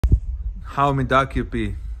How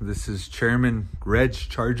Midakyupi. This is Chairman Reg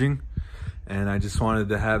Charging, and I just wanted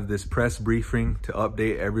to have this press briefing to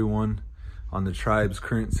update everyone on the tribe's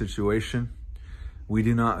current situation. We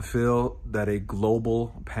do not feel that a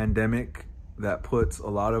global pandemic that puts a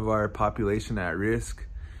lot of our population at risk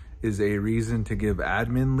is a reason to give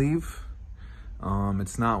admin leave.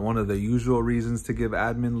 It's not one of the usual reasons to give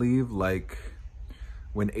admin leave, like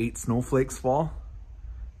when 8 snowflakes fall,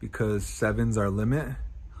 because 7's our limit,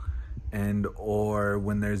 and or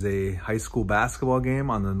when there's a high school basketball game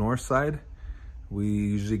on the north side. We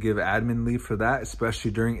usually give admin leave for that,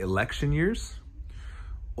 especially during election years,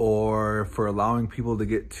 or for allowing people to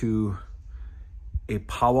get to a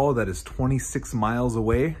powwow that is 26 miles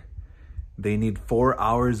away. They need 4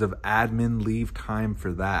 hours of admin leave time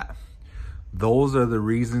for that. Those are the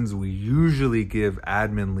reasons we usually give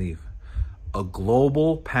admin leave. A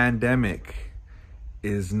global pandemic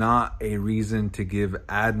is not a reason to give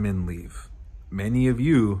admin leave. Many of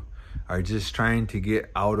you are just trying to get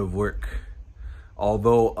out of work.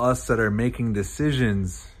 Although us that are making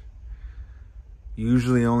decisions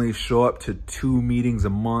usually only show up to 2 meetings a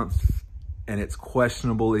month, and it's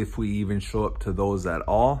questionable if we even show up to those at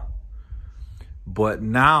all. But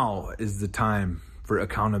now is the time for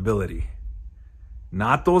accountability.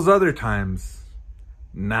 Not those other times.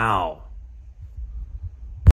 Now.